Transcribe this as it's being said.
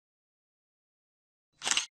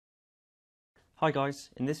Hi guys,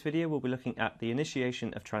 in this video we'll be looking at the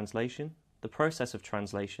initiation of translation, the process of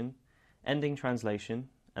translation, ending translation,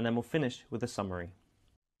 and then we'll finish with a summary.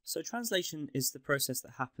 So translation is the process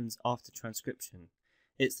that happens after transcription.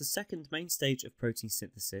 It's the second main stage of protein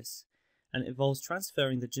synthesis, and it involves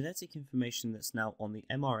transferring the genetic information that's now on the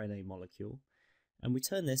mRNA molecule, and we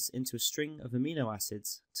turn this into a string of amino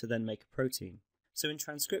acids to then make a protein. So in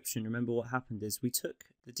transcription, remember what happened is we took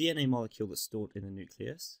the DNA molecule that's stored in the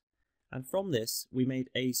nucleus, and from this we made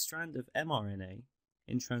a strand of mRNA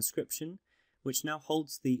in transcription, which now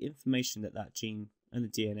holds the information that that gene and the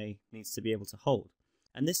DNA needs to be able to hold.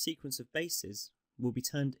 And this sequence of bases will be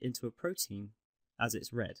turned into a protein as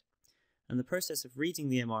it's read. And the process of reading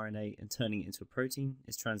the mRNA and turning it into a protein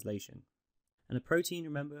is translation. And a protein,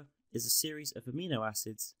 remember, is a series of amino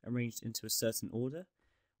acids arranged into a certain order,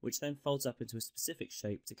 which then folds up into a specific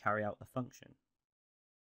shape to carry out a function.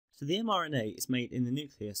 So the mRNA is made in the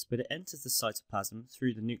nucleus, but it enters the cytoplasm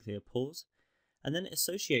through the nuclear pores, and then it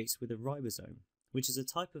associates with a ribosome, which is a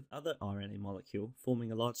type of other RNA molecule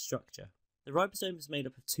forming a large structure. The ribosome is made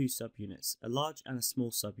up of two subunits, a large and a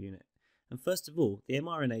small subunit. And first of all, the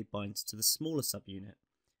mRNA binds to the smaller subunit,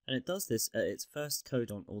 and it does this at its first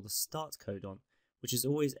codon, or the start codon, which is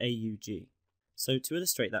always AUG. So to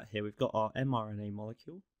illustrate that here, we've got our mRNA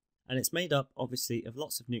molecule, and it's made up obviously of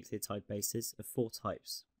lots of nucleotide bases of four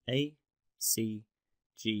types: A, C,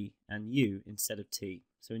 G, and U instead of T.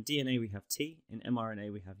 So in DNA we have T, in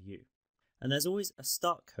mRNA we have U. And there's always a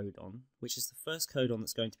start codon, which is the first codon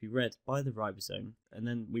that's going to be read by the ribosome, and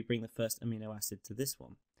then we bring the first amino acid to this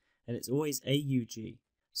one. And it's always AUG.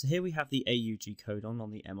 So here we have the AUG codon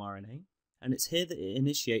on the mRNA, and it's here that it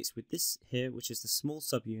initiates with this here, which is the small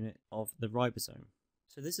subunit of the ribosome.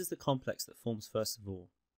 So this is the complex that forms first of all.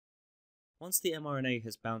 Once the mRNA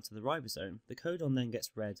has bound to the ribosome, the codon then gets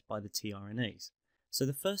read by the tRNAs. So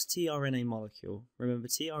the first tRNA molecule, remember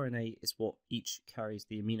tRNA is what each carries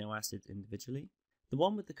the amino acid individually. The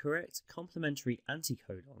one with the correct complementary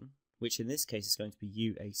anticodon, which in this case is going to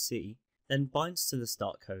be UAC, then binds to the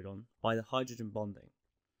start codon by the hydrogen bonding.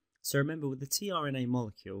 So remember, with the tRNA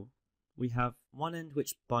molecule, we have one end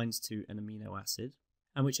which binds to an amino acid,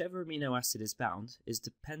 and whichever amino acid is bound is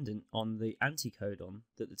dependent on the anticodon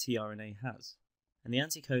that the tRNA has. And the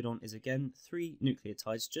anticodon is again 3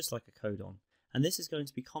 nucleotides, just like a codon, and this is going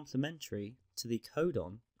to be complementary to the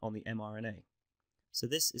codon on the mRNA. So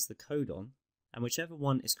this is the codon, and whichever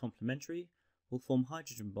one is complementary will form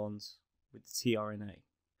hydrogen bonds with the tRNA.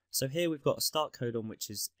 So here we've got a start codon which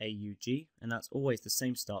is AUG, and that's always the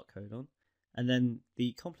same start codon. And then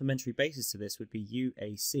the complementary bases to this would be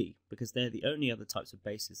UAC, because they're the only other types of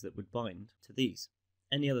bases that would bind to these.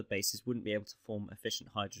 Any other bases wouldn't be able to form efficient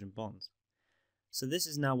hydrogen bonds. So this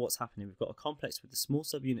is now what's happening. We've got a complex with the small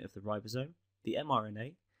subunit of the ribosome, the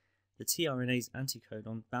mRNA, the tRNA's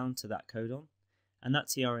anticodon bound to that codon, and that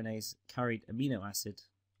tRNA's carried amino acid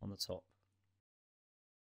on the top.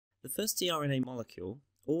 The first tRNA molecule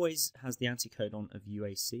always has the anticodon of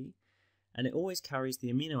UAC, and it always carries the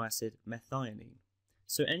amino acid methionine.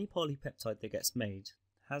 So any polypeptide that gets made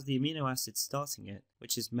has the amino acid starting it,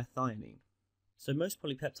 which is methionine. So most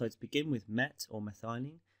polypeptides begin with met or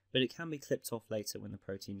methionine, but it can be clipped off later when the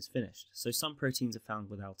protein is finished. So some proteins are found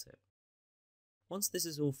without it. Once this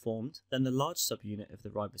is all formed, then the large subunit of the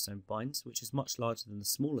ribosome binds, which is much larger than the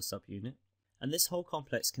smaller subunit, and this whole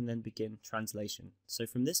complex can then begin translation. So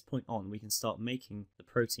from this point on, we can start making the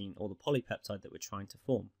protein or the polypeptide that we're trying to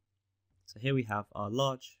form. So here we have our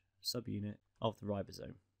large subunit of the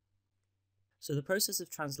ribosome. So the process of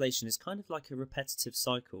translation is kind of like a repetitive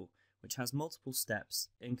cycle which has multiple steps,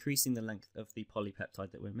 increasing the length of the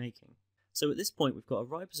polypeptide that we're making. So at this point we've got a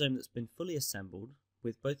ribosome that's been fully assembled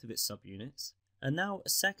with both of its subunits, and now a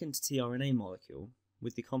second tRNA molecule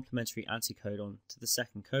with the complementary anticodon to the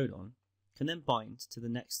second codon can then bind to the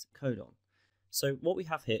next codon. So what we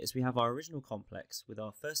have here is we have our original complex with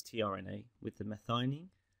our first tRNA with the methionine.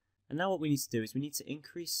 And now what we need to do is we need to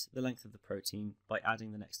increase the length of the protein by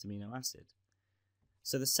adding the next amino acid.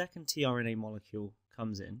 So the second tRNA molecule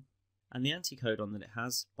comes in, and the anticodon that it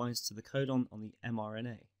has binds to the codon on the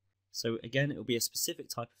mRNA. So again, it will be a specific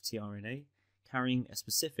type of tRNA carrying a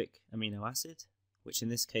specific amino acid, which in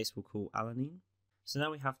this case we'll call alanine. So now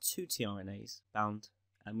we have 2 tRNAs bound,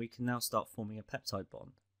 and we can now start forming a peptide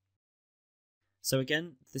bond. So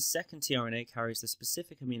again, the second tRNA carries the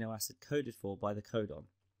specific amino acid coded for by the codon.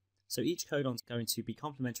 So each codon is going to be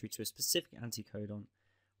complementary to a specific anticodon,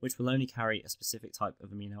 which will only carry a specific type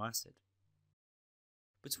of amino acid.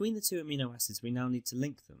 Between the 2 amino acids, we now need to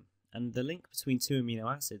link them, and the link between 2 amino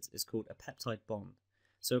acids is called a peptide bond.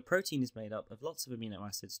 So a protein is made up of lots of amino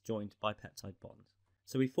acids joined by peptide bonds.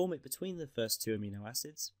 So we form it between the first two amino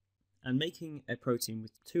acids, and making a protein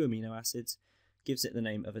with two amino acids gives it the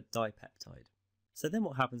name of a dipeptide. So then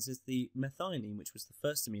what happens is the methionine, which was the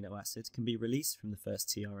first amino acid, can be released from the first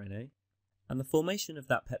tRNA, and the formation of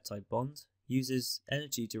that peptide bond uses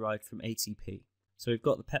energy derived from ATP. So we've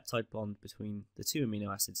got the peptide bond between the two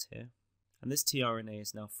amino acids here, and this tRNA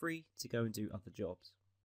is now free to go and do other jobs.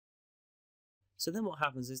 So then what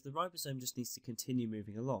happens is the ribosome just needs to continue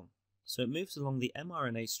moving along. So it moves along the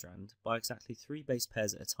mRNA strand by exactly 3 base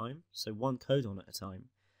pairs at a time, so 1 codon at a time,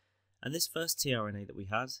 and this first tRNA that we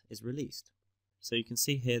had is released. So you can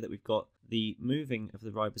see here that we've got the moving of the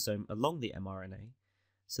ribosome along the mRNA,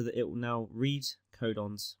 so that it will now read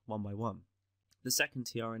codons one by one. The second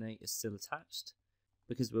tRNA is still attached,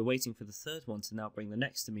 because we're waiting for the third one to now bring the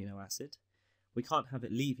next amino acid. We can't have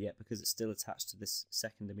it leave yet because it's still attached to this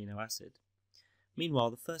second amino acid. Meanwhile,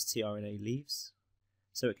 the first tRNA leaves,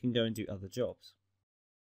 so it can go and do other jobs.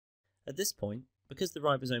 At this point, because the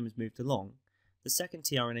ribosome has moved along, the second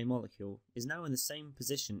tRNA molecule is now in the same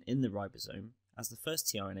position in the ribosome as the first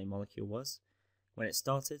tRNA molecule was when it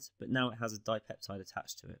started, but now it has a dipeptide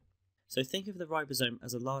attached to it. So think of the ribosome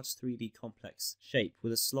as a large 3D complex shape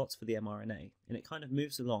with a slot for the mRNA, and it kind of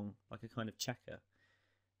moves along like a kind of checker.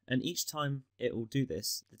 And each time it will do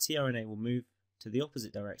this, the tRNA will move to the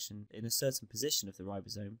opposite direction in a certain position of the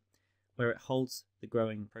ribosome, where it holds the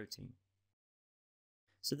growing protein.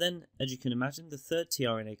 So then, as you can imagine, the third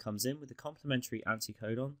tRNA comes in with a complementary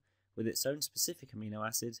anticodon with its own specific amino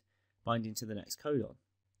acid binding to the next codon.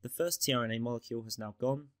 The first tRNA molecule has now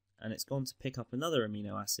gone, and it's gone to pick up another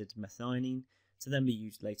amino acid, methionine, to then be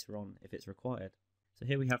used later on if it's required. So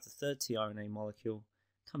here we have the third tRNA molecule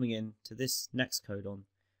coming in to this next codon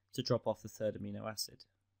to drop off the third amino acid.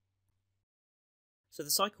 So the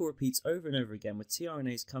cycle repeats over and over again with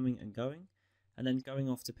tRNAs coming and going, and then going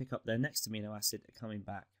off to pick up their next amino acid and coming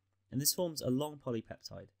back. And this forms a long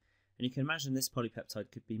polypeptide. And you can imagine this polypeptide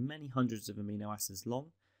could be many hundreds of amino acids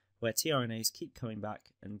long, where tRNAs keep coming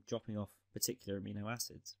back and dropping off particular amino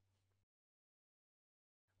acids.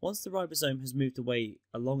 Once the ribosome has moved away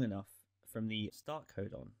long enough from the start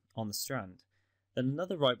codon on the strand, then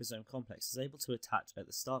another ribosome complex is able to attach at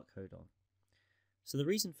the start codon. So the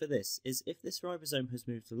reason for this is if this ribosome has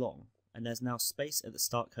moved along, and there's now space at the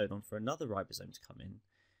start codon for another ribosome to come in,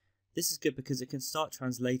 this is good because it can start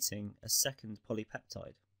translating a second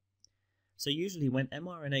polypeptide. So usually when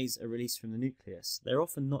mRNAs are released from the nucleus, they're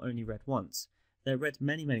often not only read once, they're read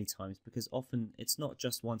many times because often it's not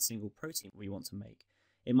just one single protein we want to make,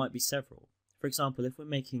 it might be several. For example, if we're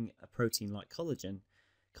making a protein like collagen,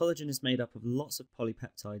 collagen is made up of lots of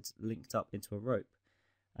polypeptides linked up into a rope,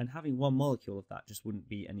 and having one molecule of that just wouldn't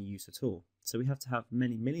be any use at all. So we have to have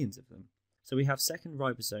many millions of them. So we have second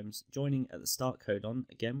ribosomes joining at the start codon,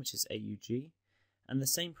 again, which is AUG, and the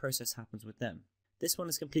same process happens with them. This one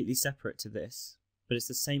is completely separate to this, but it's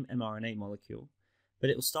the same mRNA molecule, but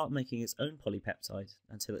it will start making its own polypeptide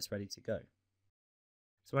until it's ready to go.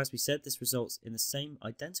 So as we said, this results in the same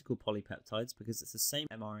identical polypeptides because it's the same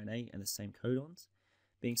mRNA and the same codons,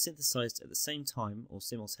 being synthesized at the same time or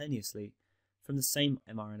simultaneously from the same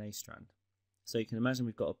mRNA strand. So you can imagine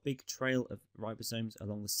we've got a big trail of ribosomes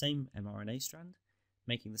along the same mRNA strand,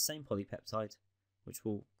 making the same polypeptide, which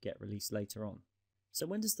will get released later on. So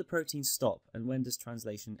when does the protein stop and when does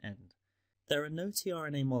translation end? There are no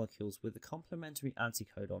tRNA molecules with a complementary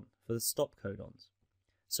anticodon for the stop codons.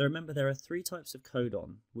 So remember there are 3 types of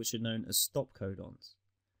codon which are known as stop codons.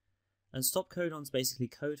 And stop codons basically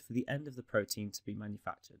code for the end of the protein to be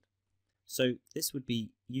manufactured. So this would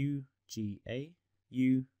be UGA,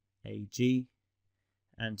 UAG,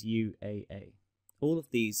 and UAA. All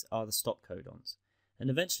of these are the stop codons, and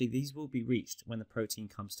eventually these will be reached when the protein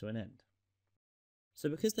comes to an end. So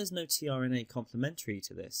because there's no tRNA complementary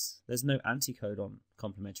to this, there's no anticodon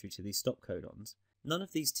complementary to these stop codons, none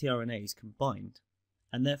of these tRNAs can bind,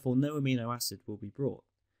 and therefore no amino acid will be brought.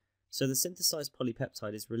 So the synthesized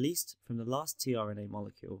polypeptide is released from the last tRNA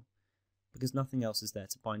molecule because nothing else is there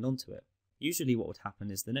to bind onto it. Usually what would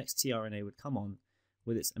happen is the next tRNA would come on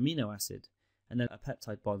with its amino acid, and then a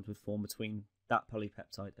peptide bond would form between that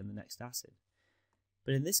polypeptide and the next acid.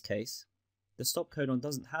 But in this case, the stop codon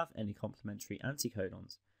doesn't have any complementary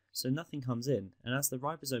anticodons, so nothing comes in, and as the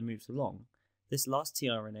ribosome moves along, this last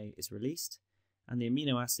tRNA is released, and the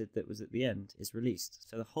amino acid that was at the end is released,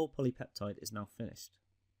 so the whole polypeptide is now finished.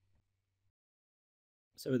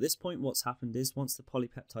 So at this point what's happened is once the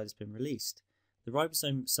polypeptide has been released, the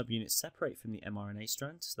ribosome subunits separate from the mRNA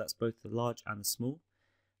strand, so that's both the large and the small,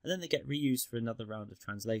 and then they get reused for another round of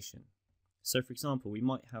translation. So for example, we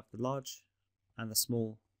might have the large and the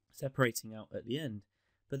small separating out at the end,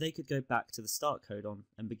 but they could go back to the start codon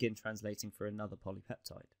and begin translating for another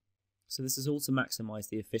polypeptide. So this is all to maximise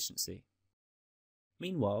the efficiency.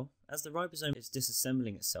 Meanwhile, as the ribosome is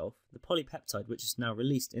disassembling itself, the polypeptide, which is now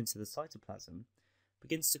released into the cytoplasm,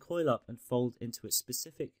 begins to coil up and fold into its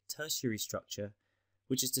specific tertiary structure,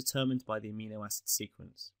 which is determined by the amino acid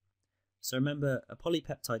sequence. So remember, a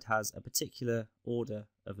polypeptide has a particular order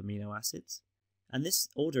of amino acids, and this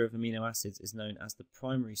order of amino acids is known as the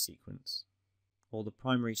primary sequence, or the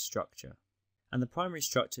primary structure. And the primary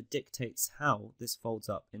structure dictates how this folds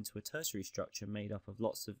up into a tertiary structure made up of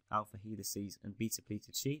lots of alpha helices and beta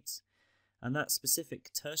pleated sheets, and that specific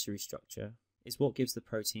tertiary structure is what gives the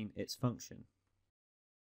protein its function.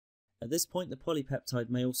 At this point, the polypeptide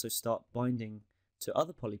may also start binding to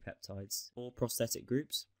other polypeptides or prosthetic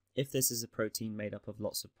groups if this is a protein made up of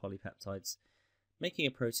lots of polypeptides, making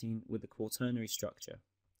a protein with a quaternary structure.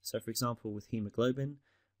 So for example, with hemoglobin,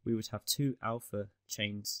 we would have 2 alpha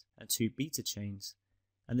chains and 2 beta chains,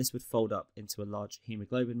 and this would fold up into a large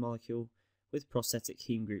hemoglobin molecule with prosthetic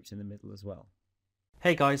heme groups in the middle as well.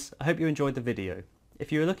 Hey guys, I hope you enjoyed the video.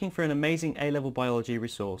 If you are looking for an amazing A-level biology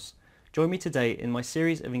resource, join me today in my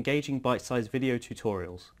series of engaging bite-sized video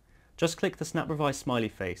tutorials. Just click the SnapRevise smiley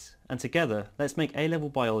face, and together let's make A-level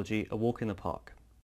biology a walk in the park.